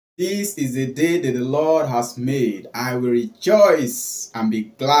This is the day that the Lord has made. I will rejoice and be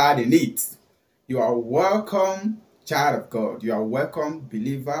glad in it. You are welcome, child of God. You are welcome,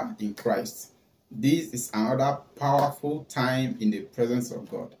 believer in Christ. This is another powerful time in the presence of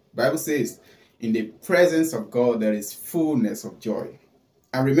God. The Bible says, in the presence of God, there is fullness of joy.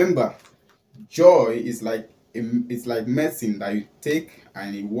 And remember, joy is like medicine that you take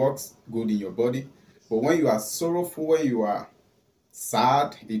and it works good in your body. But when you are sorrowful, when you are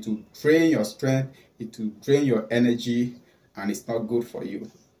sad, it will drain your strength, it will drain your energy, and it's not good for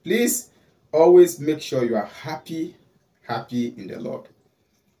you. Please always make sure you are happy in the Lord.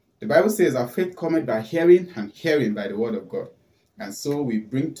 The Bible says that faith cometh by hearing, and hearing by the word of God. And so we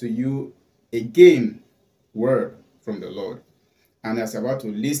bring to you again word from the Lord. And as you're about to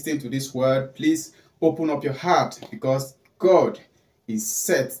listen to this word, please open up your heart, because God is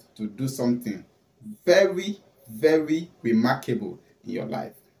set to do something very remarkable in your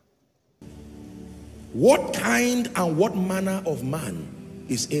life. What kind and what manner of man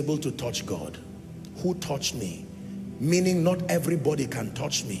is able to touch God? Who touched me? Meaning not everybody can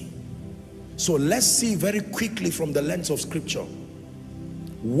touch me. So let's see very quickly from the lens of scripture.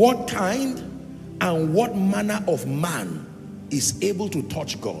 What kind and what manner of man is able to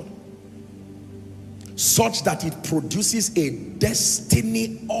touch God such that it produces a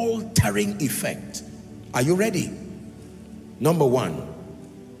destiny altering effect? Are you ready? Number one,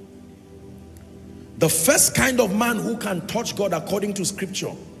 the first kind of man who can touch God according to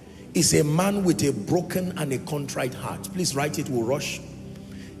scripture is a man with a broken and a contrite heart. Please write it, we'll rush.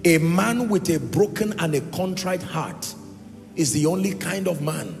 A man with a broken and a contrite heart is the only kind of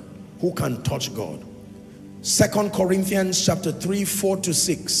man who can touch God. 2 Corinthians chapter 3, 4 to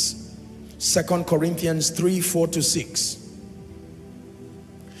 6. 2 Corinthians 3, 4 to 6.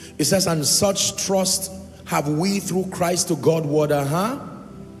 It says, and such trust have we through Christ to God,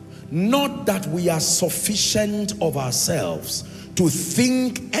 not that we are sufficient of ourselves to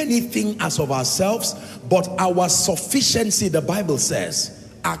think anything as of ourselves, but our sufficiency, the Bible says,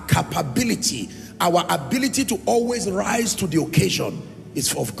 our capability, our ability to always rise to the occasion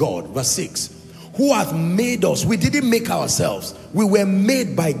is of God. Verse 6. Who hath made us? We didn't make ourselves. We were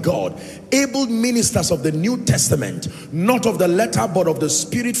made by God, able ministers of the New Testament, not of the letter but of the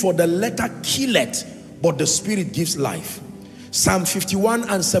Spirit, for the letter killeth, but the Spirit gives life. Psalm 51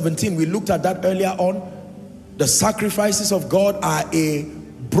 and 17, we looked at that earlier on. The sacrifices of God are a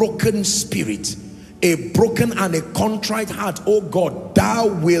broken spirit, a broken and a contrite heart. Oh God, thou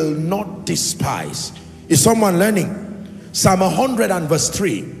will not despise. Is someone learning? Psalm 100 and verse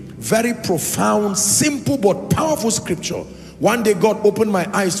 3, very profound, simple but powerful scripture. One day God opened my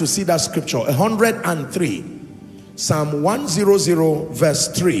eyes to see that scripture. 103, Psalm 100 verse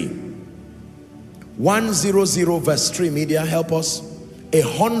 3. 100 verse 3, media, help us.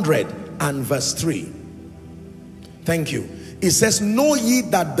 100 and verse 3. Thank you. It says, know ye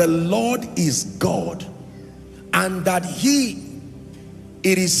that the Lord is God, and that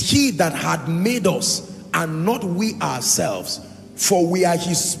it is he that had made us, and not we ourselves, for we are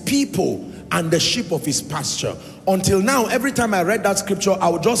his people and the sheep of his pasture. Until now, every time I read that scripture, I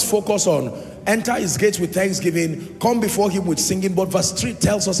would just focus on enter his gates with thanksgiving, come before him with singing. But verse 3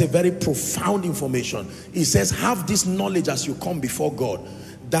 tells us a very profound information. He says, have this knowledge as you come before God,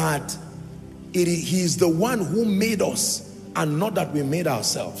 that he is the one who made us, and not that we made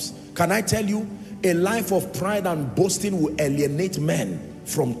ourselves. Can I tell you, a life of pride and boasting will alienate men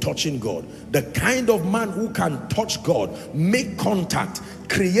from touching God. The kind of man who can touch God, make contact,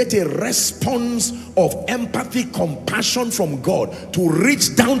 create a response of empathy, compassion from God to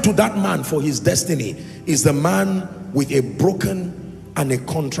reach down to that man for his destiny, is the man with a broken and a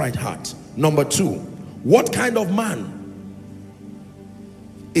contrite heart. Number two, what kind of man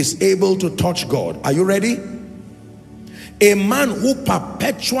is able to touch God? Are you ready? A man who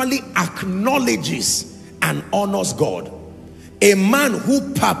perpetually acknowledges and honors God. A man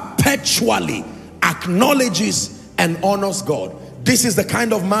who perpetually acknowledges and honors God. This is the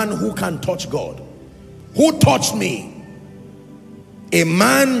kind of man who can touch God. Who touched me? A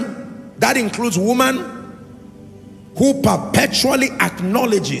man, that includes woman, who perpetually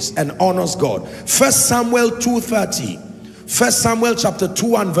acknowledges and honors God. 1 Samuel 2:30. 1 Samuel chapter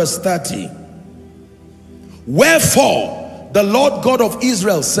 2 and verse 30. Wherefore the Lord God of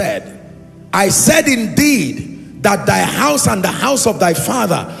Israel said, I said indeed that thy house and the house of thy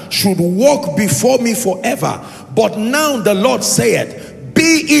father should walk before me forever. But now the Lord saith,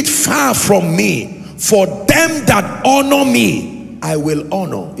 be it far from me, for them that honor me I will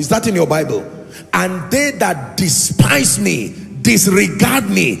honor. Is that in your Bible? And they that despise me, disregard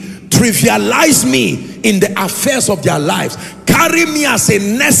me, trivialize me in the affairs of their lives, carry me as a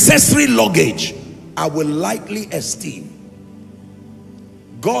necessary luggage, I will lightly esteem.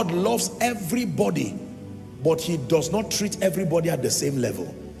 God loves everybody, but he does not treat everybody at the same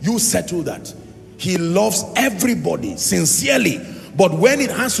level. You settle that. He loves everybody sincerely, but when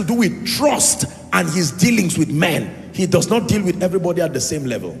it has to do with trust and his dealings with men, he does not deal with everybody at the same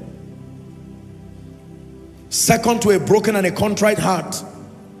level. Second to a broken and a contrite heart.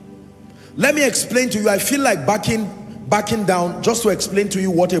 Let me explain to you. I feel like backing down just to explain to you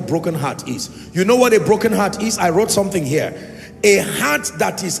what a broken heart is. You know what a broken heart is? I wrote something here. A heart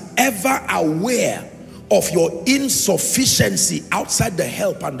that is ever aware of your insufficiency outside the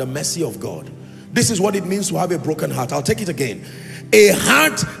help and the mercy of God. This is what it means to have a broken heart. I'll take it again. A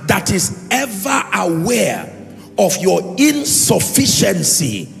heart that is ever aware of your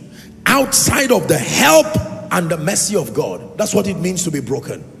insufficiency outside of the help and the mercy of God. That's what it means to be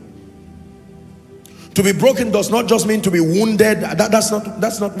broken. To be broken does not just mean to be wounded. That's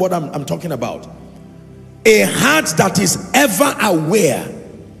not what I'm talking about. A heart that is ever aware.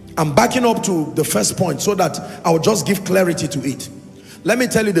 I'm backing up to the first point so that I'll just give clarity to it. Let me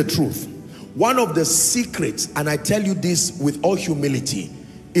tell you the truth. One of the secrets, and I tell you this with all humility,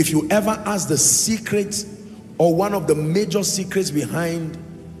 if you ever ask the secret or one of the major secrets behind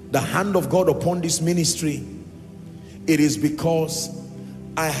the hand of God upon this ministry, it is because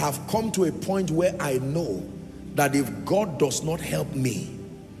I have come to a point where I know that if God does not help me,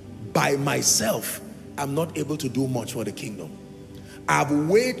 by myself, I'm not able to do much for the kingdom. I've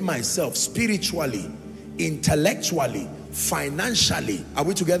weighed myself spiritually, intellectually, financially, are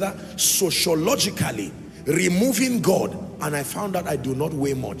we together? Sociologically, removing God, and I found that I do not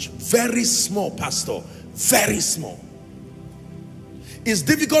weigh much. Very small, pastor, very small. It's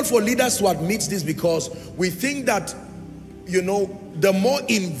difficult for leaders to admit this because we think that, you know, the more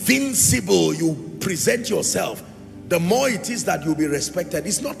invincible you present yourself, the more it is that you'll be respected.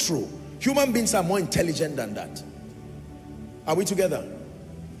 It's not true. Human beings are more intelligent than that. Are we together?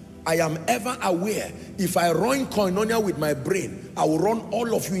 I am ever aware, if I run koinonia with my brain, I will run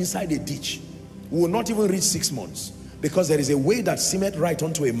all of you inside a ditch. We will not even reach 6 months, because there is a way that seemeth right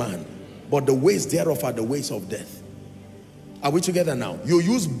unto a man, but the ways thereof are the ways of death. Are we together now? You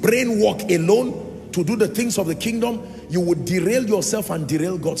use brain work alone to do the things of the kingdom, you would derail yourself and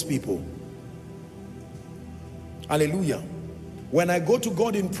derail God's people. Hallelujah. When I go to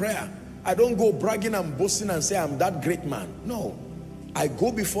God in prayer, I don't go bragging and boasting and say I'm that great man. No. I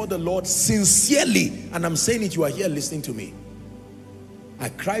go before the Lord sincerely, and I'm saying it, you are here listening to me. I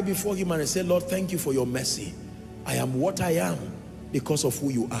cry before him and I say, Lord, thank you for your mercy. I am what I am because of who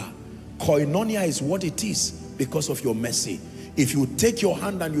you are. Koinonia is what it is because of your mercy. If you take your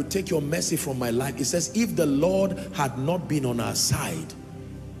hand and you take your mercy from my life, it says, if the Lord had not been on our side.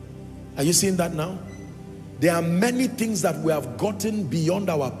 Are you seeing that now? There are many things that we have gotten beyond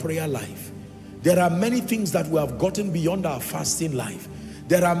our prayer life. There are many things that we have gotten beyond our fasting life.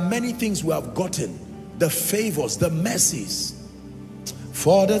 There are many things we have gotten, the favors, the mercies.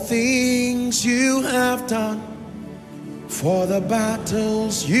 For the things you have done, for the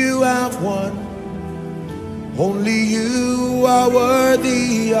battles you have won, only you are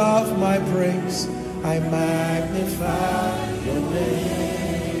worthy of my praise. I magnify your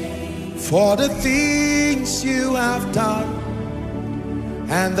name. For the things you have done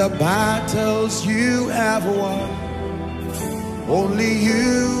and the battles you have won, only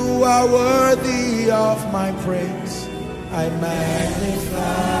you are worthy of my praise. I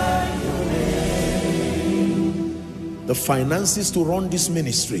magnify your name. The finances to run this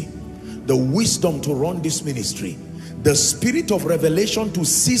ministry, the wisdom to run this ministry, the spirit of revelation to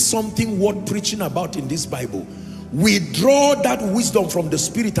see something worth preaching about in this Bible. Withdraw that wisdom from the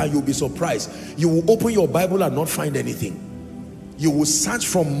spirit and you'll be surprised. You will open your Bible and not find anything. You will search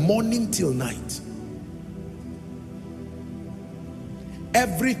from morning till night.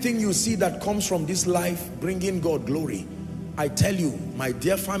 Everything you see that comes from this life bringing God glory, I tell you, my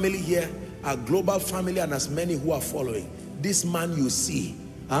dear family here, our global family and as many who are following, this man you see,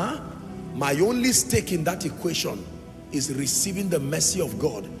 my only stake in that equation is receiving the mercy of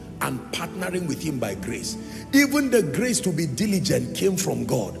God and partnering with him by grace. Even the grace to be diligent came from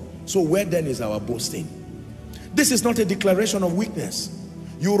God. So where then is our boasting? This is not a declaration of weakness.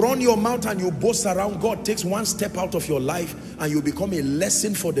 You run your mouth and you boast around. God takes one step out of your life and you become a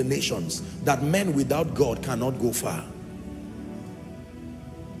lesson for the nations, that men without God cannot go far.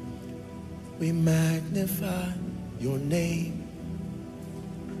 We magnify your name.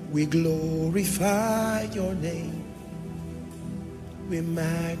 We glorify your name. We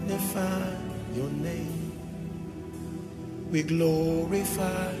magnify your name. We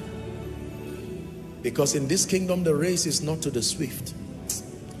glorify Because in this kingdom, the race is not to the swift.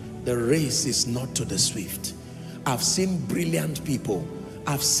 The race is not to the swift. I've seen brilliant people.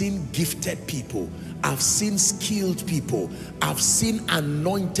 I've seen gifted people. I've seen skilled people. I've seen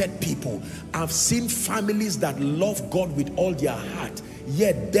anointed people. I've seen families that love God with all their heart,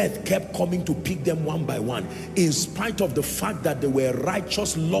 yet death kept coming to pick them one by one, in spite of the fact that they were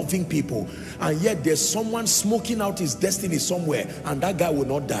righteous, loving people. And yet there's someone smoking out his destiny somewhere, and that guy will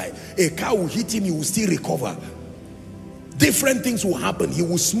not die. A car will hit him, he will still recover. Different things will happen. He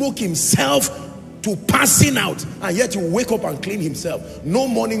will smoke himself to passing out, and yet he will wake up and clean himself. No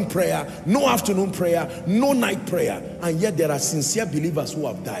morning prayer, no afternoon prayer, no night prayer, and yet there are sincere believers who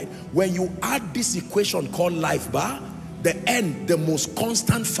have died. When you add this equation called life, the end, the most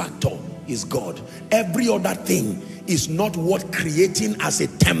constant factor is God. Every other thing is not worth creating as a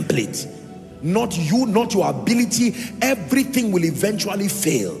template. Not you, not your ability. Everything will eventually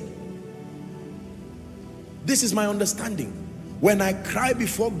fail. This is my understanding. When I cry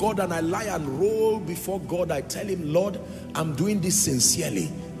before God and I lie and roll before God, I tell him, Lord, I'm doing this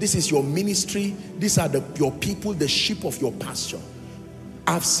sincerely. This is your ministry. These are your people, the sheep of your pasture.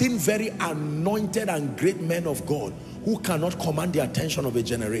 I've seen very anointed and great men of God who cannot command the attention of a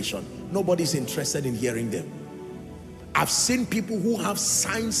generation. Nobody's interested in hearing them. I've seen people who have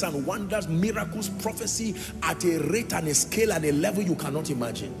signs and wonders, miracles, prophecy at a rate and a scale and a level you cannot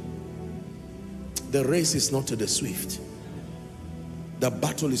imagine. The race is not to the swift. The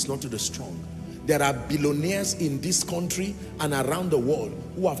battle is not to the strong. There are billionaires in this country and around the world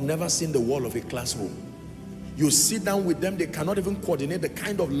who have never seen the wall of a classroom. You sit down with them, they cannot even coordinate the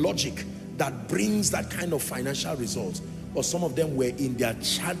kind of logic that brings that kind of financial results. But some of them were in their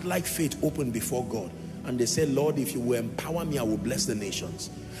childlike faith open before God. And they say, Lord, if you will empower me, I will bless the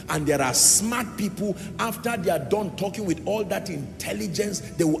nations. And there are smart people, after they are done talking with all that intelligence,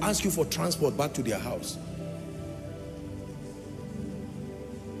 they will ask you for transport back to their house.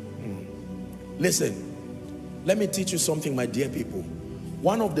 Listen, let me teach you something, my dear people.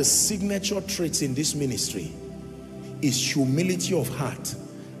 One of the signature traits in this ministry is humility of heart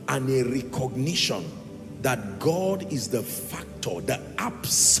and a recognition that God is the factor, the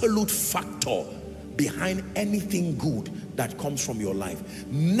absolute factor behind anything good that comes from your life.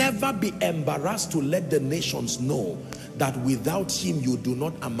 Never be embarrassed to let the nations know that without him you do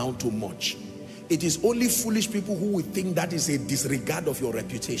not amount to much. It is only foolish people who will think that is a disregard of your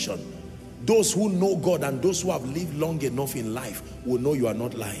reputation. Those who know God and those who have lived long enough in life will know you are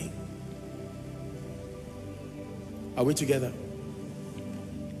not lying. Are we together?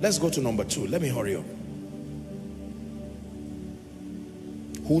 Let's go to number 2. Let me hurry up.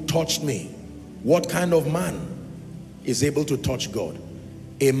 Who touched me? What kind of man is able to touch God?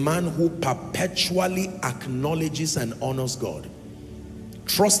 A man who perpetually acknowledges and honors God.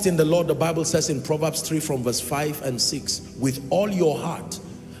 Trust in the Lord, the Bible says in Proverbs 3 from verse 5 and 6, with all your heart,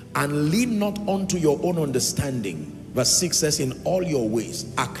 and lean not unto your own understanding. Verse 6 says, in all your ways,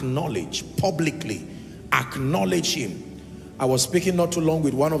 acknowledge, publicly, acknowledge him. I was speaking not too long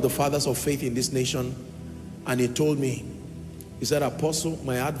with one of the fathers of faith in this nation, and he told me, he said, Apostle,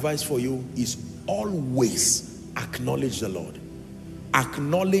 my advice for you is always acknowledge the Lord.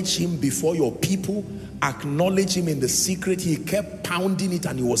 Acknowledge him before your people, acknowledge him in the secret. He kept pounding it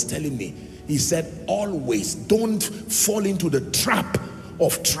and he was telling me, he said, always, don't fall into the trap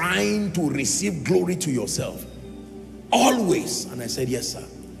of trying to receive glory to yourself. Always. And I said, yes, sir.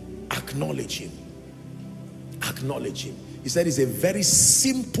 Acknowledge him. Acknowledge him. He said it's a very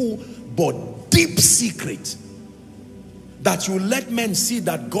simple but deep secret that you let men see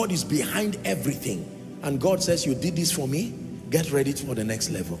that God is behind everything. And God says, you did this for me, get ready for the next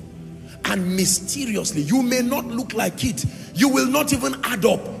level. And mysteriously, you may not look like it, you will not even add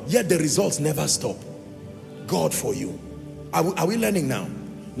up, yet the results never stop. God for you. Are we learning now?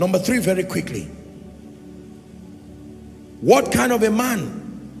 Number 3, very quickly. What kind of a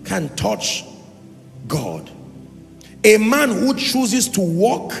man can touch God? A man who chooses to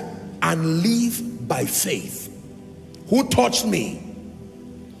walk and live by faith. Who touched me?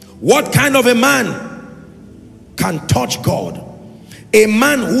 What kind of a man can touch God? A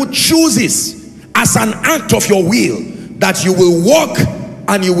man who chooses as an act of your will that you will walk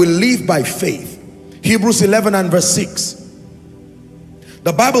and you will live by faith. Hebrews 11 and verse 6.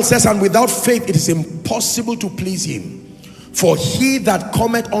 The Bible says, and without faith it is impossible to please him. For he that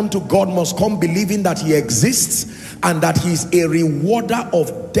cometh unto God must come believing that he exists and that he is a rewarder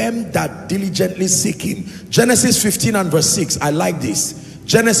of them that diligently seek him. Genesis 15 and verse 6. I like this.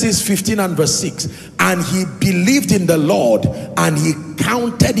 Genesis 15 and verse 6. And he believed in the Lord and he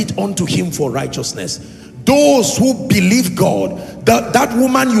counted it unto him for righteousness. Those who believe God, that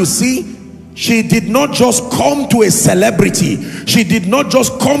woman you see, She did not just come to a celebrity. She did not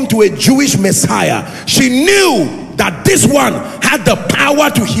just come to a Jewish Messiah. She knew that this one had the power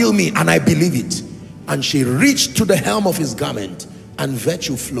to heal me, and I believe it. And she reached to the hem of his garment, and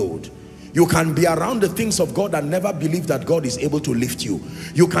virtue flowed. You can be around the things of God and never believe that God is able to lift you.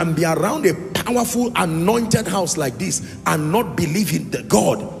 You can be around a powerful anointed house like this and not believe in the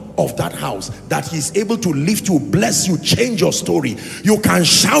God of that house, that he is able to lift you, bless you, change your story. You can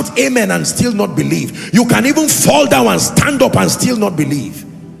shout amen and still not believe. You can even fall down and stand up and still not believe.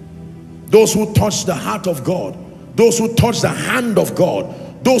 Those who touch the heart of God, those who touch the hand of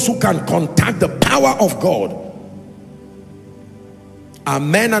God, those who can contact the power of God, are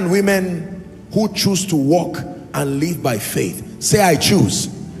men and women who choose to walk and live by faith. Say, I choose.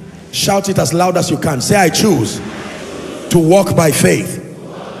 Shout it as loud as you can. Say, I choose to walk by faith.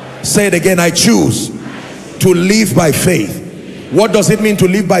 Say it again. I choose to live by faith. What does it mean to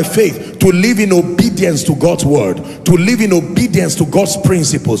live by faith? To live in obedience to God's word, to live in obedience to God's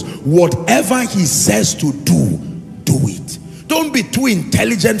principles. Whatever he says to do, do it. Don't be too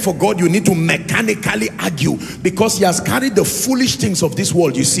intelligent for God. You need to mechanically argue, because he has carried the foolish things of this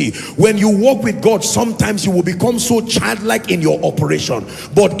world. You see, when you walk with God, sometimes you will become so childlike in your operation,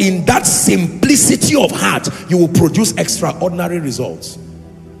 but in that simplicity of heart, you will produce extraordinary results.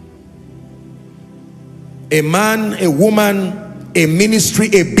 A man, a woman, a ministry,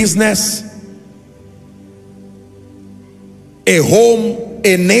 a business, a home,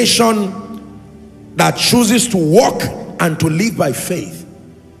 a nation that chooses to walk and to live by faith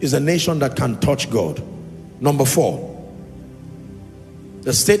is a nation that can touch God. Number 4,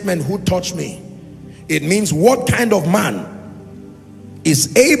 the statement, who touched me? It means what kind of man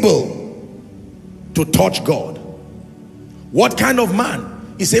is able to touch God? What kind of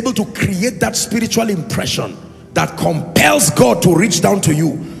man is able to create that spiritual impression that compels God to reach down to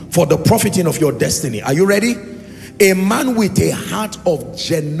you for the profiting of your destiny? Are you ready? A man with a heart of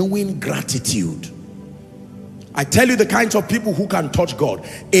genuine gratitude. I tell you the kinds of people who can touch God.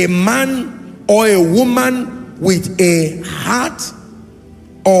 A man or a woman with a heart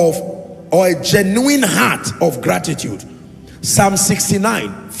of, or a genuine heart of gratitude. Psalm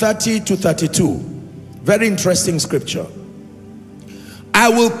 69, 30 to 32. Very interesting scripture. I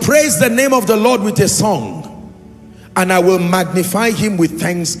will praise the name of the Lord with a song, and I will magnify him with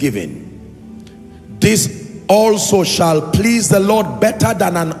thanksgiving. This also shall please the Lord better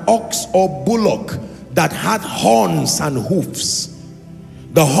than an ox or bullock that hath horns and hoofs.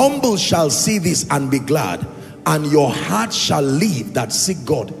 The humble shall see this and be glad, and your heart shall live that seek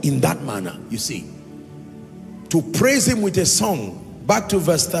God in that manner. You see, to praise him with a song, back to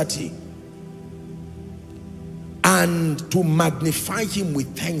verse 30, and to magnify him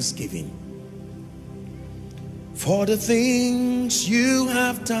with thanksgiving for the things you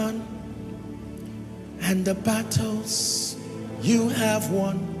have done and the battles you have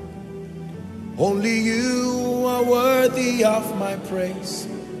won. Only you are worthy of my praise.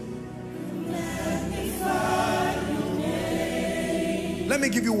 Let me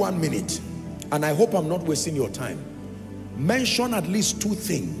give you 1 minute, and I hope I'm not wasting your time. Mention at least 2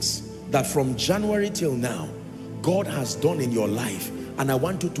 things that from January till now God has done in your life, and I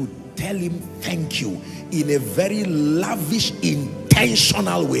want you to tell him thank you in a very lavish,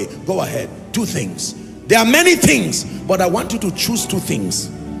 intentional way. Go ahead. 2 things. There are many things, but I want you to choose 2 things.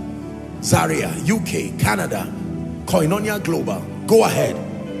 Zaria, UK, Canada, Koinonia Global. Go ahead.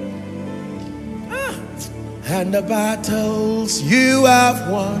 And the battles you have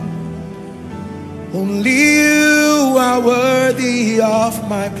won, only you are worthy of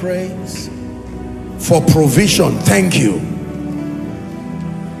my praise. For provision, thank you.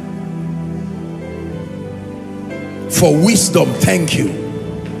 For wisdom, thank you.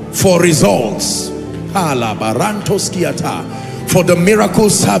 For results, for the miracle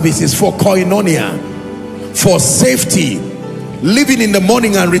services, for koinonia, for safety, living in the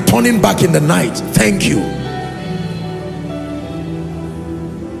morning and returning back in the night, thank you.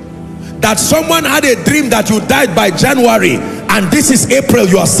 That someone had a dream that you died by January, and this is April,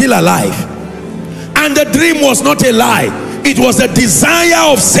 you are still alive, and the dream was not a lie, it was a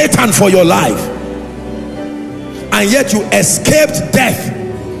desire of Satan for your life, and yet you escaped death.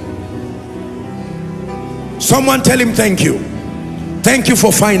 Someone tell him thank you. Thank you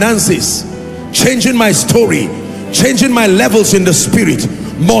for finances, changing my story, changing my levels in the spirit,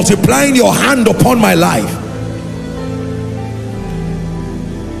 multiplying your hand upon my life.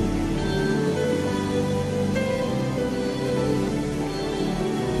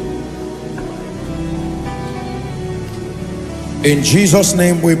 In Jesus'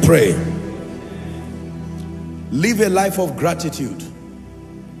 name we pray. Live a life of gratitude.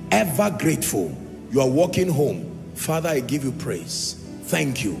 ever grateful. You are walking home. Father, I give you praise.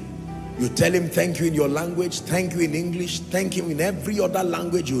 Thank you. You tell him thank you in your language, thank you in English, thank him in every other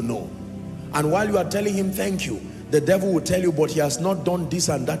language you know. And while you are telling him thank you, the devil will tell you, but he has not done this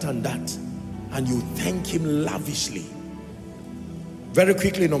and that and that. And you thank him lavishly. Very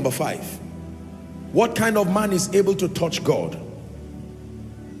quickly, number 5. What kind of man is able to touch God?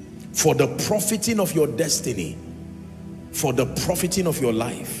 For the profiting of your destiny, for the profiting of your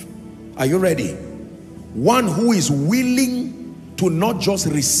life. Are you ready? One who is willing to not just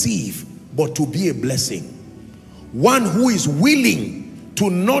receive, but to be a blessing. One who is willing to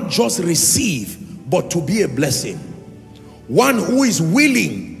not just receive, but to be a blessing. One who is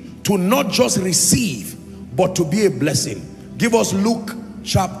willing to not just receive, but to be a blessing. Give us Luke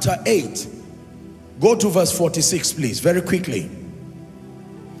chapter 8. Go to verse 46, please, very quickly.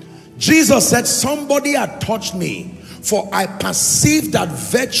 Jesus said, somebody had touched me, for I perceive that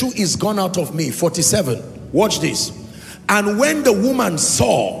virtue is gone out of me. 47. Watch this. And when the woman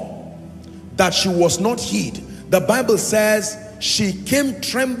saw that she was not hid, the Bible says she came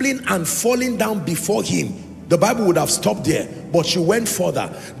trembling and falling down before him. The Bible would have stopped there, but she went further.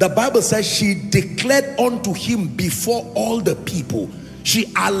 The Bible says she declared unto him before all the people.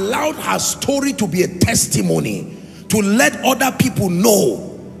 She allowed her story to be a testimony to let other people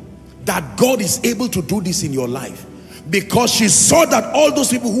know that God is able to do this in your life. Because she saw that all those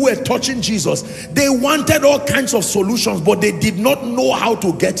people who were touching Jesus, they wanted all kinds of solutions, but they did not know how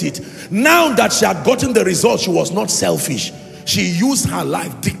to get it. Now that she had gotten the result, she was not selfish. She used her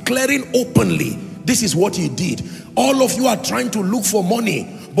life, declaring openly, this is what he did. All of you are trying to look for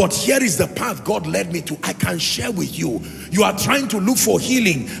money, but here is the path God led me to. I can share with you. You are trying to look for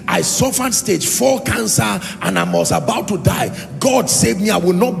healing. I suffered stage 4 cancer and I was about to die. God saved me. I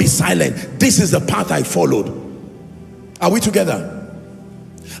will not be silent. This is the path I followed. Are we together?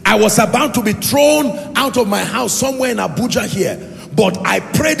 I was about to be thrown out of my house somewhere in Abuja here, but I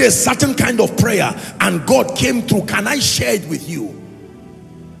prayed a certain kind of prayer and God came through. Can I share it with you?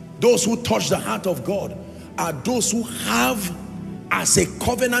 Those who touch the heart of God are those who have as a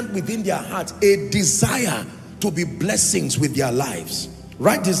covenant within their heart a desire to be blessings with their lives.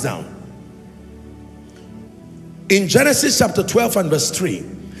 Write this down. In Genesis chapter 12 and verse 3,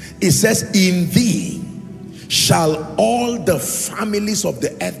 it says, in thee shall all the families of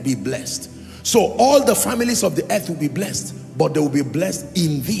the earth be blessed. So all the families of the earth will be blessed, but they will be blessed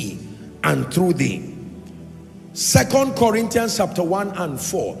in thee and through thee. 2 Corinthians chapter 1 and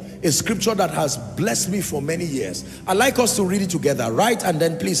 4, a scripture that has blessed me for many years. I'd like us to read it together. Write and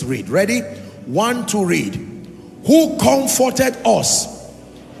then please read. Ready? 1, 2, read. Who comforted us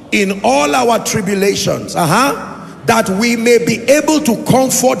in all our tribulations, that we may be able to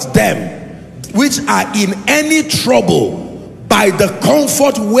comfort them which are in any trouble by the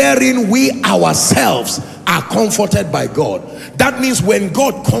comfort wherein we ourselves are comforted by God. That means when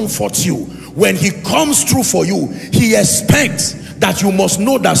God comforts you, when he comes through for you, he expects that you must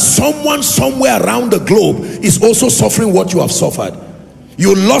know that someone somewhere around the globe is also suffering what you have suffered.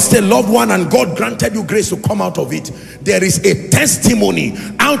 You lost a loved one and God granted you grace to come out of it. There is a testimony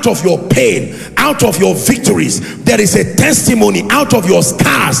out of your pain, out of your victories. There is a testimony out of your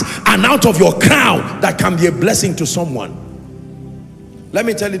scars and out of your crown that can be a blessing to someone. Let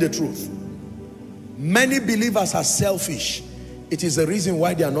me tell you the truth. Many believers are selfish. It is the reason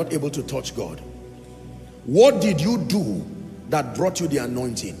why they are not able to touch God. What did you do that brought you the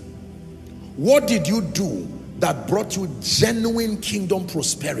anointing? What did you do that brought you genuine kingdom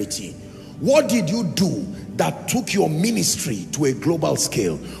prosperity? What did you do that took your ministry to a global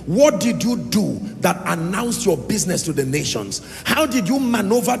scale? What did you do that announced your business to the nations? How did you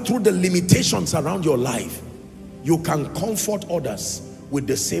maneuver through the limitations around your life? You can comfort others with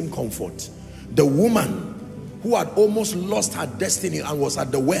the same comfort. The woman who had almost lost her destiny and was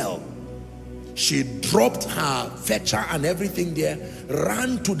at the well, she dropped her fetcher and everything there,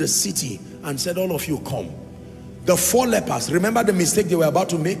 ran to the city and said, all of you come. The 4 lepers, remember the mistake they were about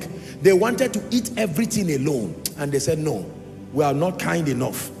to make? They wanted to eat everything alone, and they said, no, we are not kind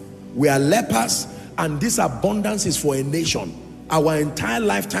enough. We are lepers, and this abundance is for a nation. Our entire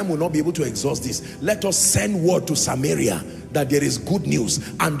lifetime will not be able to exhaust this. Let us send word to Samaria that there is good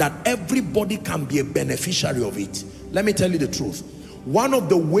news and that everybody can be a beneficiary of it. Let me tell you the truth. One of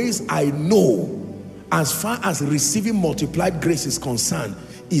the ways I know as far as receiving multiplied grace is concerned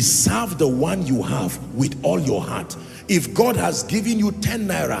is serve the one you have with all your heart. If God has given you 10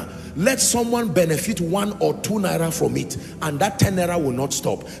 naira, let someone benefit 1 or 2 naira from it, and that 10 naira will not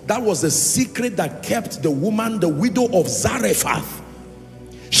stop. That was the secret that kept the woman, the widow of Zarephath.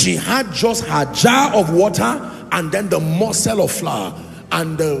 She had just her jar of water and then the morsel of flour,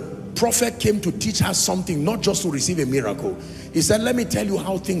 And the prophet came to teach her something, not just to receive a miracle. He said, let me tell you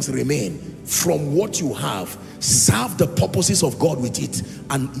how things remain. From what you have, serve the purposes of God with it,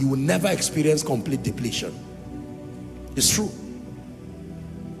 and you will never experience complete depletion. It's true.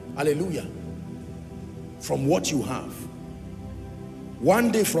 Hallelujah. From what you have.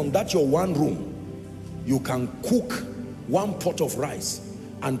 One day, from that your one room, you can cook one pot of rice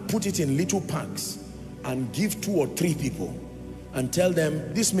and put it in little packs and give 2 or 3 people and tell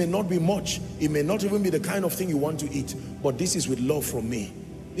them, this may not be much, it may not even be the kind of thing you want to eat, but this is with love from me.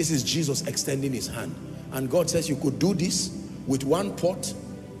 This is Jesus extending his hand. And God says, you could do this with one pot,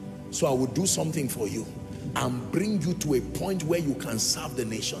 so I will do something for you and bring you to a point where you can serve the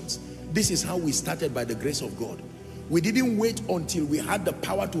nations. This is how we started, by the grace of God. We didn't wait until we had the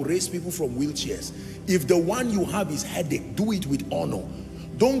power to raise people from wheelchairs. If the one you have is headache, do it with honor.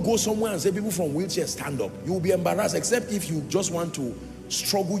 Don't go somewhere and say, people from wheelchairs, stand up. You will be embarrassed, except if you just want to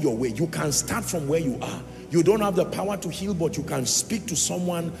struggle your way. You can start from where you are. You don't have the power to heal, but you can speak to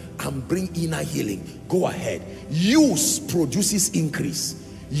someone and bring inner healing. Go ahead. Use produces increase.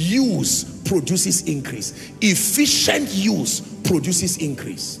 Use produces increase. Efficient use produces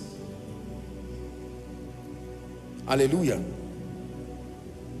increase. Hallelujah.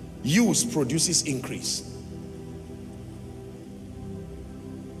 Use produces increase.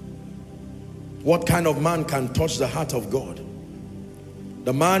 What kind of man can touch the heart of God?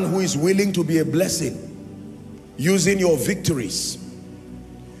 The man who is willing to be a blessing, using your victories,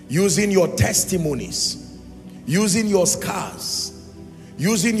 using your testimonies, using your scars,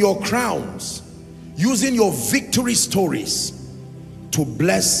 using your crowns, using your victory stories to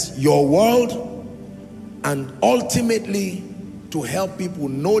bless your world, and ultimately to help people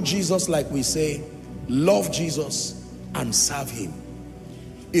know Jesus, like we say, love Jesus and serve him.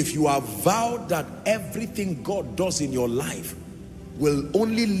 If you have vowed that everything God does in your life will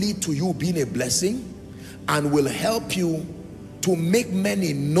only lead to you being a blessing and will help you to make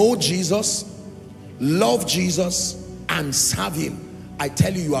many know Jesus, love Jesus and serve him, I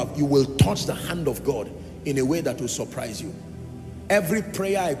tell you, you will touch the hand of God in a way that will surprise you. Every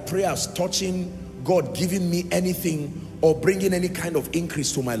prayer I pray as touching God giving me anything or bringing any kind of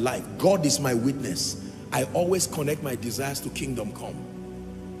increase to my life, God is my witness. I always connect my desires to kingdom come.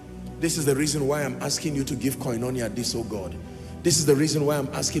 This is the reason why I'm asking you to give koinonia this, oh God. This is the reason why I'm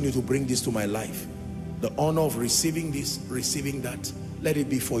asking you to bring this to my life. The honor of receiving this, receiving that, let it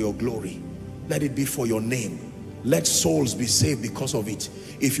be for your glory. Let it be for your name. Let souls be saved because of it.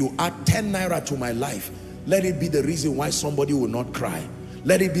 If you add 10 naira to my life, let it be the reason why somebody will not cry.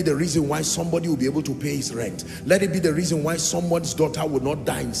 Let it be the reason why somebody will be able to pay his rent. Let it be the reason why someone's daughter will not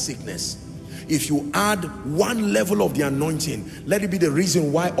die in sickness. If you add one level of the anointing, let it be the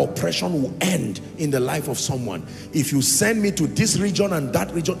reason why oppression will end in the life of someone. If you send me to this region and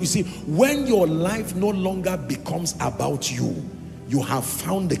that region, you see, when your life no longer becomes about you, you have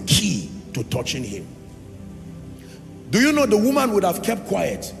found the key to touching him. Do you know the woman would have kept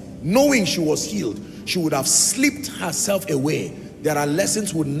quiet, knowing she was healed? She would have slipped herself away. There are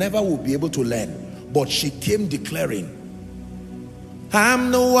lessons we never will be able to learn, but she came declaring,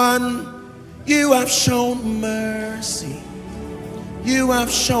 I'm the one, you have shown mercy. You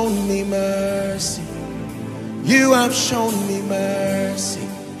have shown me mercy. You have shown me mercy.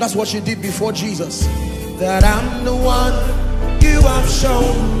 That's what she did before Jesus. That I'm the one, you have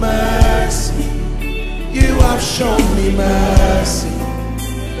shown mercy. You have shown me mercy.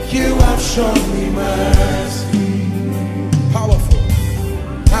 You have shown me mercy. Powerful.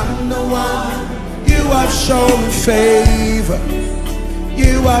 I'm the one, you have shown favor.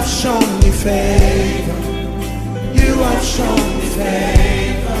 You have shown me favor. You have shown me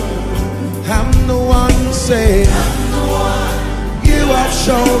favor. I'm the one, say, I'm the one. You have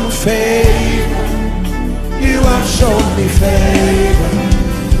shown favor. You have shown me favor.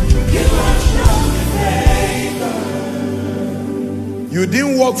 You have shown me favor. You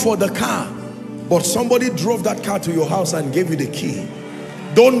didn't work for the car, but somebody drove that car to your house and gave you the key.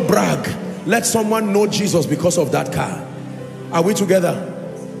 Don't brag. Let someone know Jesus because of that car. Are we together?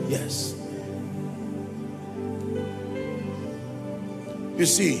 Yes. You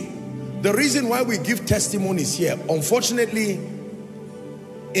see, the reason why we give testimonies here, unfortunately,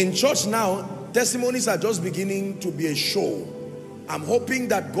 in church now, testimonies are just beginning to be a show. I'm hoping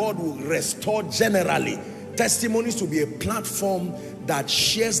that God will restore generally testimonies to be a platform that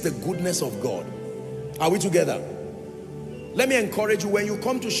shares the goodness of God. Are we together? Let me encourage you, when you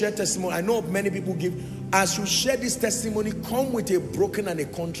come to share testimony, I know many people give, as you share this testimony, come with a broken and a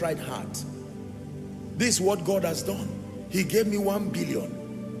contrite heart. This is what God has done. He gave me 1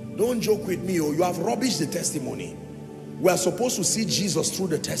 billion. Don't joke with me, or you have rubbished the testimony. We are supposed to see Jesus through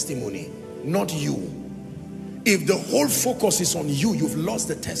the testimony, not you. If the whole focus is on you, you've lost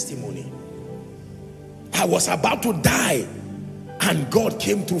the testimony. I was about to die and God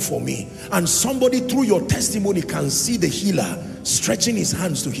came through for me. And somebody through your testimony can see the healer stretching his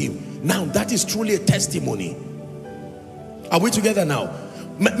hands to him. Now that is truly a testimony. Are we together now?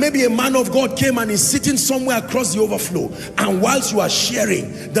 Maybe a man of God came and is sitting somewhere across the overflow, and whilst you are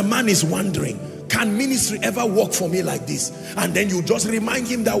sharing, the man is wondering, can ministry ever work for me like this? And then you just remind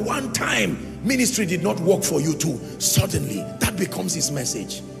him that one time ministry did not work for you too. Suddenly that becomes his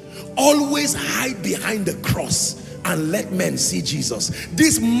message. Always hide behind the cross and let men see Jesus.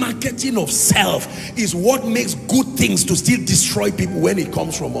 This marketing of self is what makes good things to still destroy people when it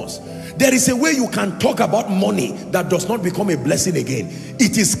comes from us. There is a way you can talk about money that does not become a blessing again.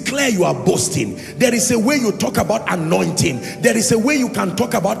 It is clear you are boasting. There is a way you talk about anointing. There is a way you can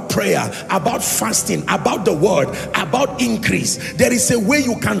talk about prayer, about fasting, about the word, about increase. There is a way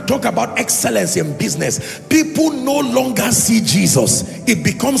you can talk about excellence in business. People no longer see Jesus. It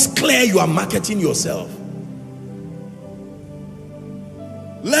becomes clear you are marketing yourself.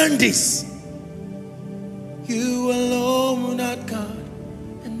 Learn this. You alone are God,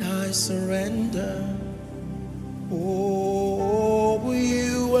 and I surrender. Oh,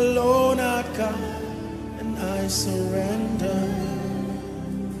 you alone are God, and I surrender.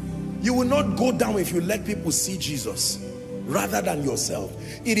 You will not go down if you let people see Jesus rather than yourself.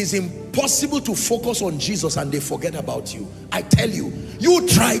 It is impossible to focus on Jesus and they forget about you. I tell you, you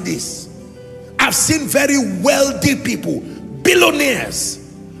try this. I've seen very wealthy people, billionaires.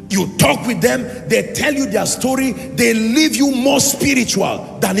 You talk with them, they tell you their story, they leave you more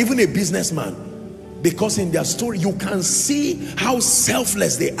spiritual than even a businessman. Because in their story, you can see how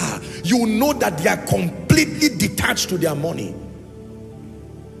selfless they are. You know that they are completely detached to their money.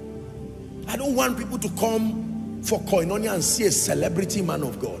 I don't want people to come for koinonia and see a celebrity man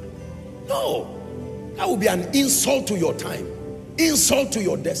of God. No, that would be an insult to your time, insult to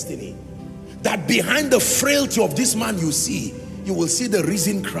your destiny. That behind the frailty of this man you see, you will see the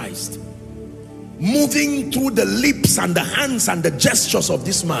risen Christ moving through the lips and the hands and the gestures of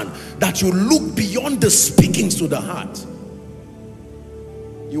this man, that you look beyond the speakings to the heart.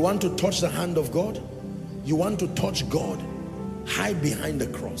 You want to touch the hand of God? You want to touch God? Hide behind the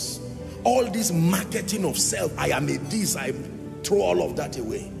cross. All this marketing of self, I am a this, I throw all of that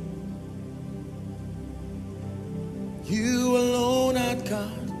away. You alone are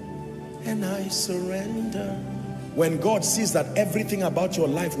God, and I surrender. When God sees that everything about your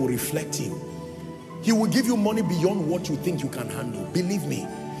life will reflect him, he will give you money beyond what you think you can handle. Believe me,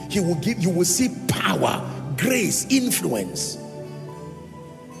 he will give, you will see power, grace, influence.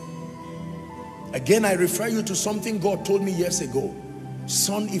 Again, I refer you to something God told me years ago.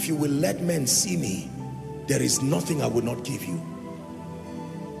 Son, if you will let men see me, there is nothing I will not give you.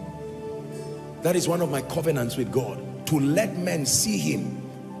 That is one of my covenants with God, to let men see him,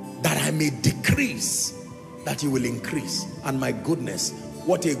 that I may decrease, that he will increase. And my goodness,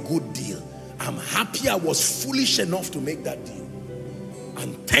 what a good deal. I'm happy I was foolish enough to make that deal,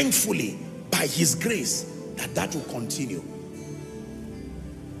 and thankfully by his grace that will continue.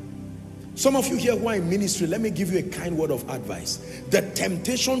 Some of you here who are in ministry, let me give you a kind word of advice. The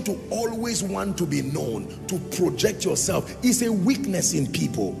temptation to always want to be known, to project yourself, is a weakness in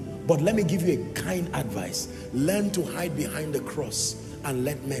people. But let me give you a kind advice. Learn to hide behind the cross and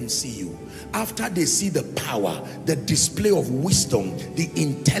let men see you. After they see the power, the display of wisdom, the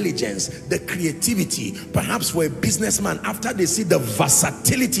intelligence, the creativity, perhaps for a businessman, after they see the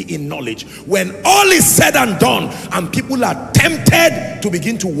versatility in knowledge, when all is said and done and people are tempted to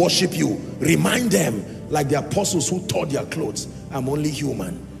begin to worship you, remind them, like the apostles who tore their clothes, I'm only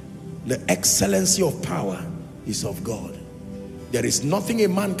human. The excellency of power is of God. There is nothing a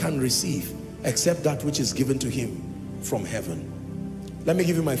man can receive except that which is given to him from heaven. Let me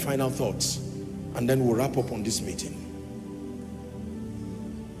give you my final thoughts, and then we'll wrap up on this meeting.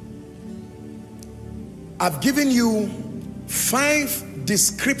 I've given you 5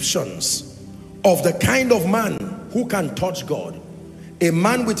 descriptions of the kind of man who can touch God. A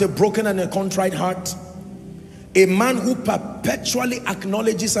man with a broken and a contrite heart. A man who perpetually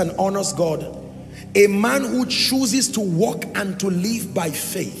acknowledges and honors God. A man who chooses to walk and to live by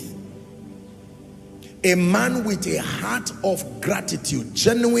faith. A man with a heart of gratitude,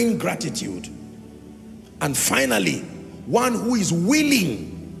 genuine gratitude. And finally, one who is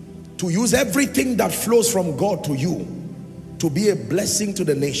willing to use everything that flows from God to you to be a blessing to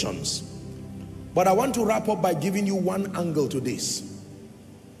the nations. But I want to wrap up by giving you one angle to this.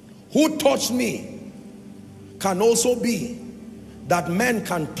 Who touched me can also be that men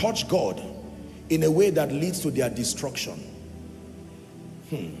can touch God in a way that leads to their destruction.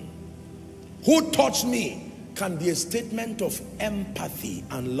 Who touched me can be a statement of empathy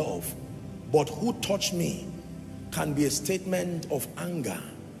and love, but who touched me can be a statement of anger,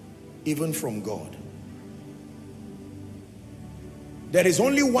 even from God. There is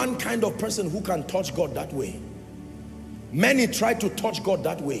only one kind of person who can touch God that way. Many tried to touch God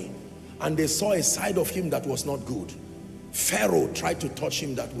that way, and they saw a side of him that was not good. Pharaoh tried to touch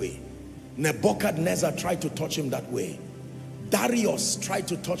him that way. Nebuchadnezzar tried to touch him that way. Darius tried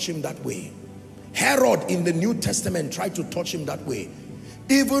to touch him that way. Herod in the New Testament tried to touch him that way.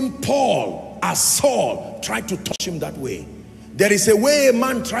 Even Paul, as Saul, tried to touch him that way. There is a way a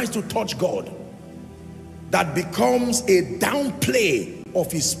man tries to touch God that becomes a downplay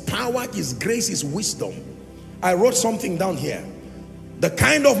of his power, his grace, his wisdom. I wrote something down here. The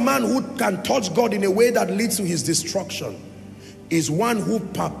kind of man who can touch God in a way that leads to his destruction is one who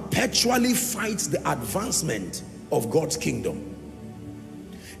perpetually fights the advancement of God's kingdom.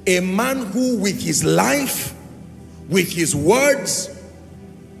 A man who with his life, with his words,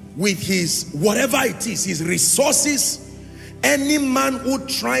 with his whatever it is, his resources, any man who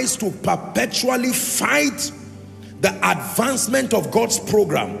tries to perpetually fight the advancement of God's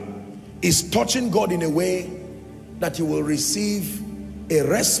program is touching God in a way that he will receive a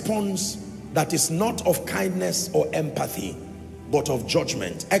response that is not of kindness or empathy, but of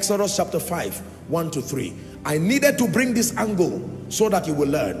judgment. Exodus chapter 5, 1 to 3. I needed to bring this angle so that you will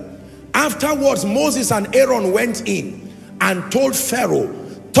learn. Afterwards, Moses and Aaron went in and told Pharaoh,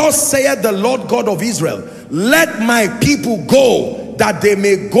 "Thus saith the Lord God of Israel, let my people go, that they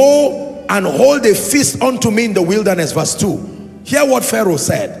may go and hold a feast unto me in the wilderness." Verse 2. Hear what Pharaoh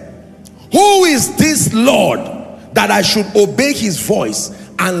said. "Who is this Lord that I should obey his voice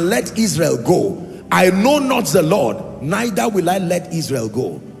and let Israel go? I know not the Lord, neither will I let Israel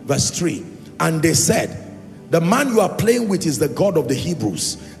go." Verse 3. And they said, "The man you are playing with is the God of the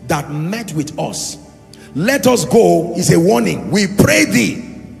Hebrews that met with us. Let us go," is a warning, "we pray thee,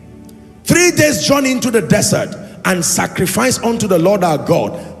 3 days journey into the desert, and sacrifice unto the Lord our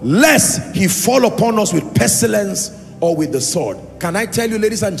God, lest he fall upon us with pestilence or with the sword." Can I tell you,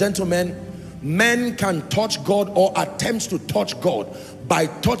 ladies and gentlemen, men can touch God or attempt to touch God by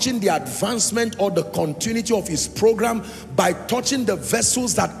touching the advancement or the continuity of his program, by touching the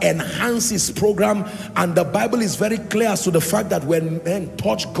vessels that enhance his program. And the Bible is very clear as to the fact that when men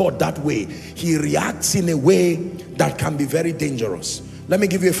touch God that way, he reacts in a way that can be very dangerous. Let me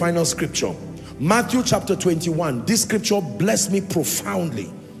give you a final scripture. Matthew chapter 21. This scripture blessed me profoundly.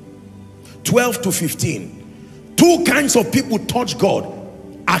 12 to 15. Two kinds of people touch God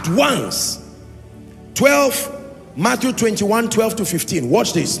at once. Matthew 21, 12 to 15.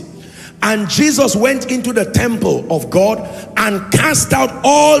 Watch this. "And Jesus went into the temple of God and cast out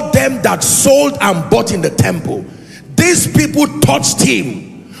all them that sold and bought in the temple." These people touched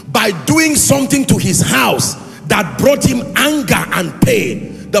him by doing something to his house that brought him anger and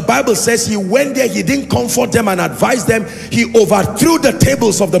pain. The Bible says he went there, he didn't comfort them and advise them. He overthrew the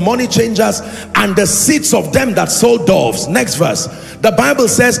tables of the money changers and the seats of them that sold doves. Next verse. The Bible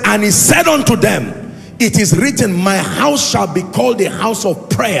says, "And he said unto them, it is written, my house shall be called a house of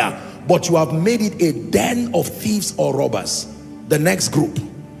prayer, but you have made it a den of thieves or robbers." The next group.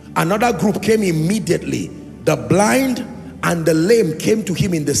 Another group came immediately. The blind and the lame came to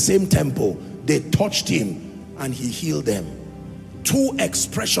him in the same temple. They touched him and he healed them. Two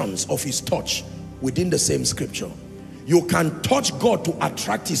expressions of his touch within the same scripture. You can touch God to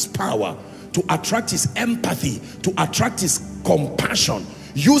attract his power, to attract his empathy, to attract his compassion,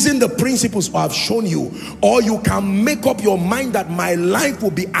 using the principles I've shown you. Or you can make up your mind that my life will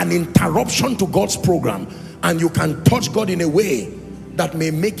be an interruption to God's program, and you can touch God in a way that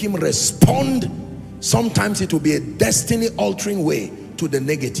may make him respond. Sometimes it will be a destiny altering way to the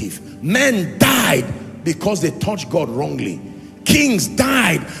negative. Men died because they touched God wrongly. Kings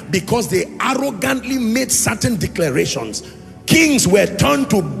died because they arrogantly made certain declarations. Kings were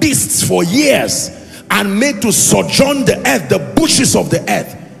turned to beasts for years and made to sojourn the earth, the bushes of the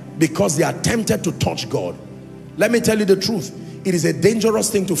earth, because they attempted to touch God. Let me tell you the truth. It is a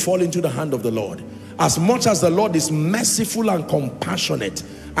dangerous thing to fall into the hand of the Lord. As much as the Lord is merciful and compassionate,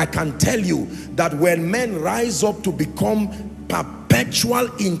 I can tell you that when men rise up to become perpetual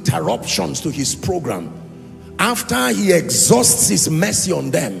interruptions to his program, after he exhausts his mercy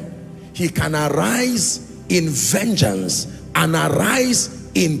on them, he can arise in vengeance and arise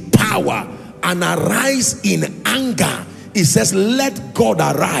in power and arise in anger. He says, let God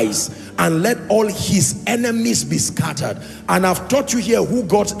arise and let all his enemies be scattered. And I've taught you here who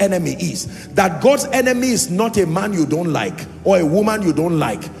God's enemy is. That God's enemy is not a man you don't like or a woman you don't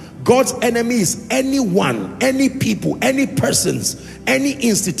like, God's enemy is anyone, any people, any persons, any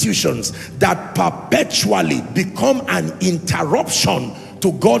institutions that perpetually become an interruption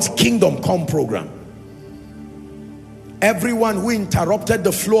to God's kingdom come program. Everyone who interrupted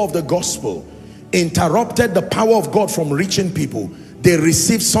the flow of the gospel, interrupted the power of God from reaching people, they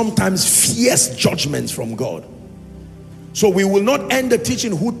receive sometimes fierce judgments from God. So we will not end the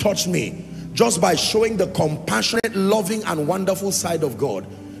teaching "Who touched me?" just by showing the compassionate, loving and wonderful side of God.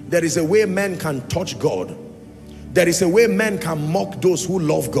 There is a way men can touch God. There is a way men can mock those who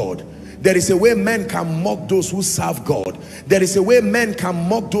love God. There is a way men can mock those who serve God. There is a way men can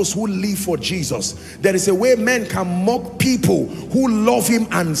mock those who live for Jesus. There is a way men can mock people who love him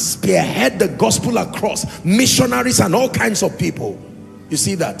and spearhead the gospel across, missionaries and all kinds of people. You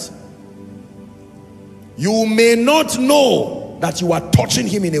see that? You may not know that you are touching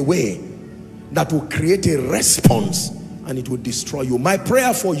him in a way that will create a response and it will destroy you. My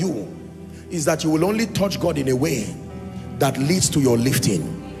prayer for you is that you will only touch God in a way that leads to your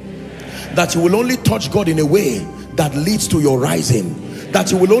lifting. That you will only touch God in a way that leads to your rising.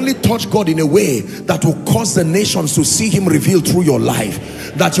 That you will only touch God in a way that will cause the nations to see him revealed through your life.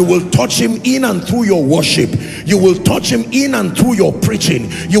 That you will touch him in and through your worship. You will touch him in and through your preaching.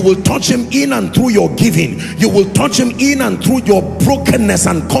 You will touch him in and through your giving. You will touch him in and through your brokenness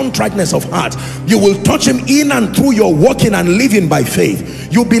and contriteness of heart. You will touch him in and through your walking and living by faith.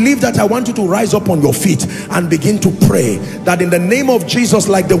 You believe that? I want you to rise up on your feet and begin to pray that in the name of Jesus,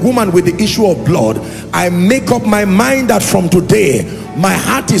 like the woman with the issue of blood, I make up my mind that from today my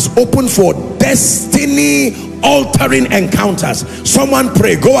heart is open for destiny altering encounters. Someone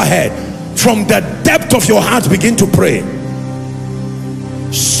pray. Go ahead. From the depth of your heart, begin to pray.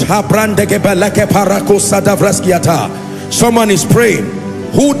 Someone is praying.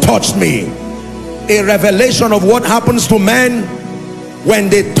 Who touched me? A revelation of what happens to men when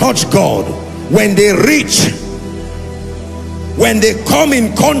they touch God, when they reach, when they come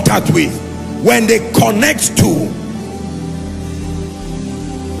in contact with, when they connect to,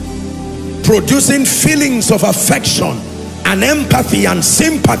 producing feelings of affection and empathy and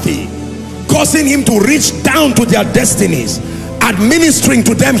sympathy, causing him to reach down to their destinies, administering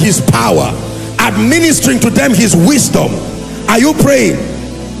to them his power, administering to them his wisdom. Are you praying?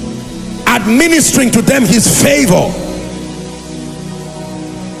 Administering to them his favor,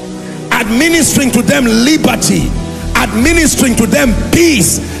 administering to them liberty, administering to them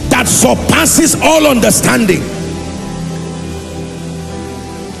peace that surpasses all understanding.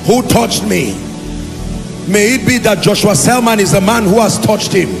 Who touched me? May it be that Joshua Selman is the man who has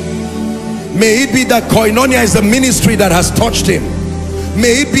touched him. May it be that Koinonia is the ministry that has touched him.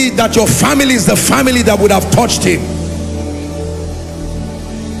 May it be that your family is the family that would have touched him.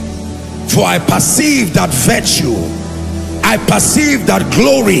 For I perceive that virtue, I perceive that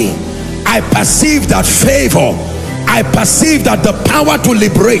glory, I perceive that favor, I perceive that the power to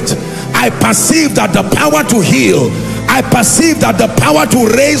liberate, I perceive that the power to heal, I perceive that the power to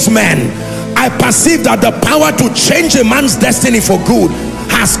raise men, I perceive that the power to change a man's destiny for good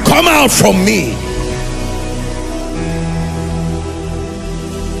has come out from me.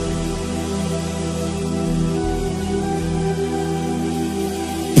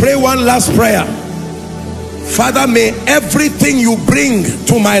 Pray one last prayer. Father, may everything you bring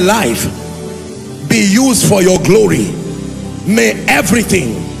to my life be used for your glory. May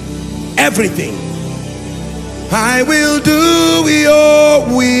everything, I will do your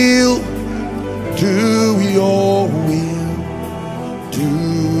will, do your will, do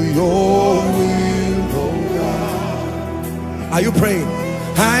your will, oh God. Are you praying?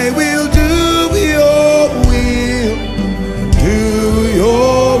 I will do your will, do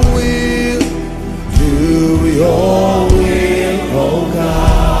your will, do your will, oh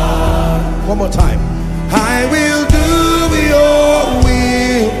God. One more time. I will do your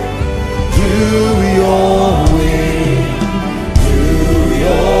will, do your will, do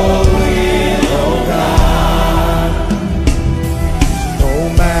your will, oh God. No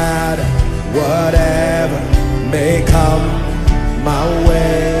matter whatever may come my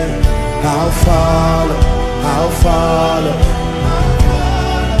way, I'll follow, I'll follow.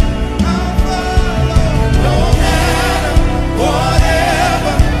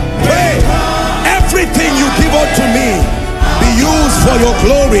 Everything you give unto me be used for your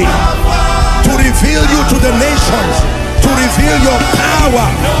glory, to reveal you to the nations, to reveal your power,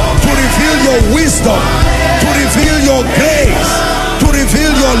 to reveal your wisdom, to reveal your grace, to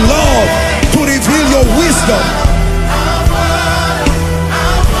reveal your love, to reveal your wisdom.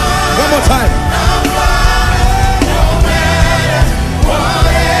 One more time.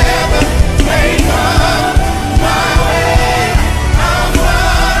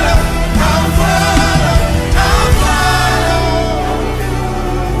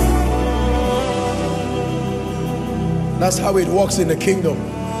 how it works in the kingdom.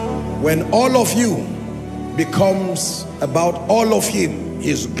 When all of you becomes about all of him,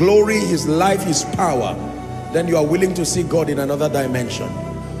 his glory, his life, his power, then you are willing to see God in another dimension.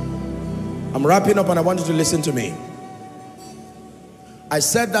 I'm wrapping up and I want you to listen to me. I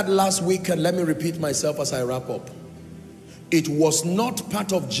said that last week, and let me repeat myself as I wrap up. It was not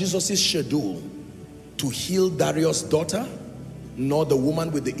part of Jesus's schedule to heal Darius' daughter, nor the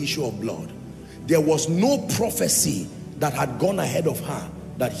woman with the issue of blood. There was no prophecy that had gone ahead of her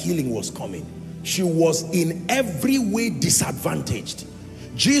that healing was coming. She was in every way disadvantaged.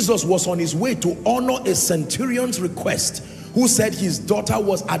 Jesus was on his way to honor a centurion's request, who said his daughter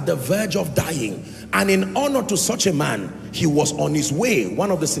was at the verge of dying, and in honor to such a man, he was on his way.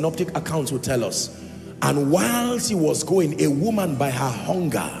 One of the synoptic accounts will tell us. And whilst he was going, a woman, by her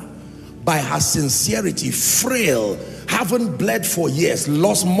hunger, by her sincerity, frail, haven't bled for years,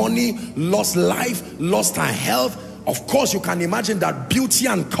 lost money, lost life, lost her health. Of course, you can imagine that beauty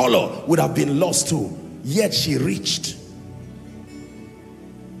and color would have been lost too. Yet she reached.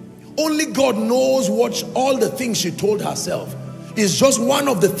 Only God knows what all the things she told herself. Is just one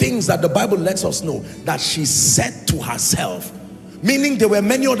of the things that the Bible lets us know that she said to herself. Meaning there were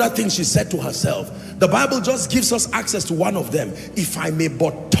many other things she said to herself. The Bible just gives us access to one of them. If I may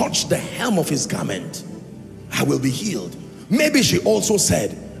but touch the hem of his garment, I will be healed. Maybe she also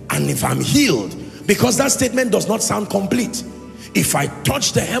said, and if I'm healed, because that statement does not sound complete. If I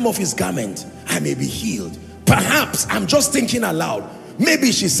touch the hem of his garment, I may be healed. Perhaps, I'm just thinking aloud,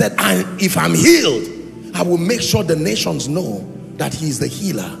 maybe she said, and if I'm healed, I will make sure the nations know that he is the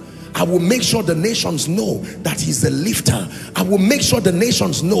healer. I will make sure the nations know that he's the lifter. I will make sure the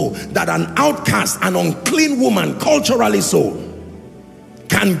nations know that an outcast, an unclean woman, culturally so,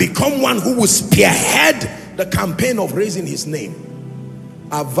 can become one who will spearhead the campaign of raising his name.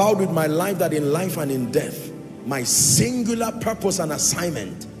 I vowed with my life that in life and in death, my singular purpose and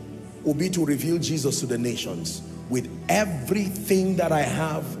assignment will be to reveal Jesus to the nations with everything that I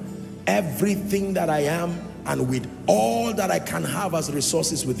have, everything that I am, and with all that I can have as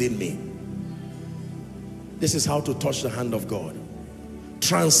resources within me. This is how to touch the hand of God.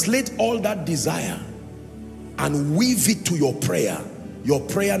 Translate all that desire and weave it to your prayer. Your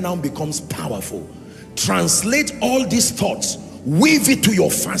prayer now becomes powerful. Translate all these thoughts, weave it to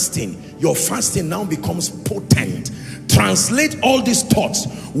your fasting. Your fasting now becomes potent. Translate all these thoughts,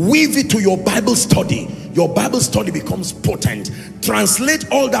 weave it to your Bible study. Your Bible study becomes potent. Translate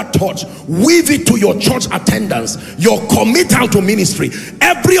all that thought, weave it to your church attendance, your committal to ministry.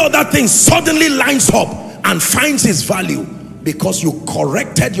 Every other thing suddenly lines up and finds its value because you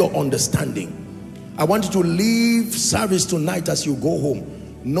corrected your understanding. I want you to leave service tonight as you go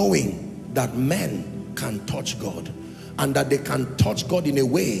home knowing that men can touch God, and that they can touch God in a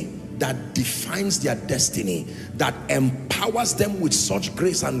way that defines their destiny, that empowers them with such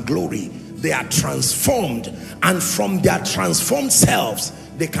grace and glory. They are transformed, and from their transformed selves,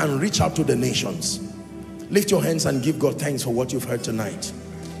 they can reach out to the nations. Lift your hands and give God thanks for what you've heard tonight.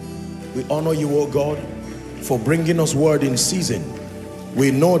 We honor you, oh God, for bringing us word in season.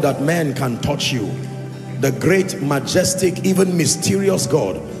 We know that man can touch you. The great, majestic, even mysterious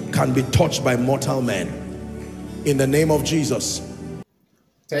God can be touched by mortal men. In the name of Jesus.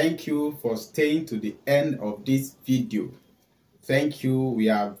 Thank you for staying to the end of this video. Thank you. We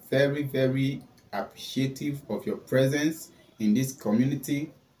are very, very appreciative of your presence in this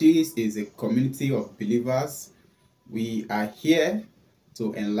community. This is a community of believers. We are here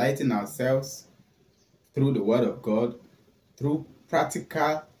to enlighten ourselves through the Word of God, through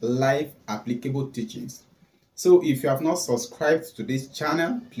practical, life applicable teachings. So if you have not subscribed to this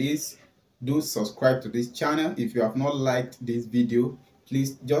channel, please do subscribe to this channel. If you have not liked this video,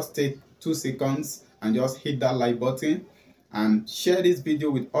 please just take 2 seconds and just hit that like button and share this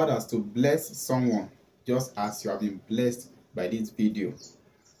video with others to bless someone just as you have been blessed by this video.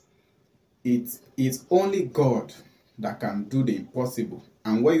 It is only God that can do the impossible,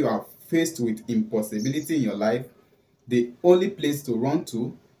 and when you are faced with impossibility in your life, the only place to run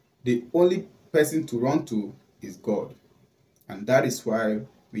to, the only person to run to is God. And that is why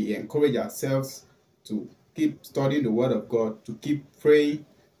we encourage ourselves to keep studying the Word of God, to keep praying,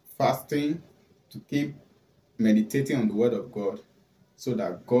 fasting, to keep meditating on the Word of God, so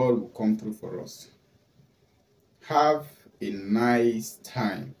that God will come through for us. Have a nice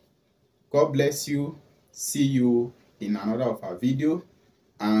time. God bless you. See you in another of our video.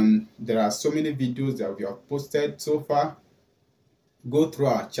 And there are so many videos that we have posted so far. Go through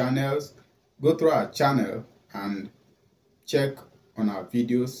our channels, and check on our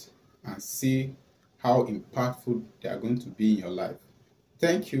videos and see how impactful they are going to be in your life.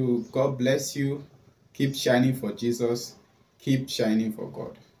 Thank you. God bless you. Keep shining for Jesus. Keep shining for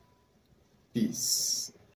God. Peace.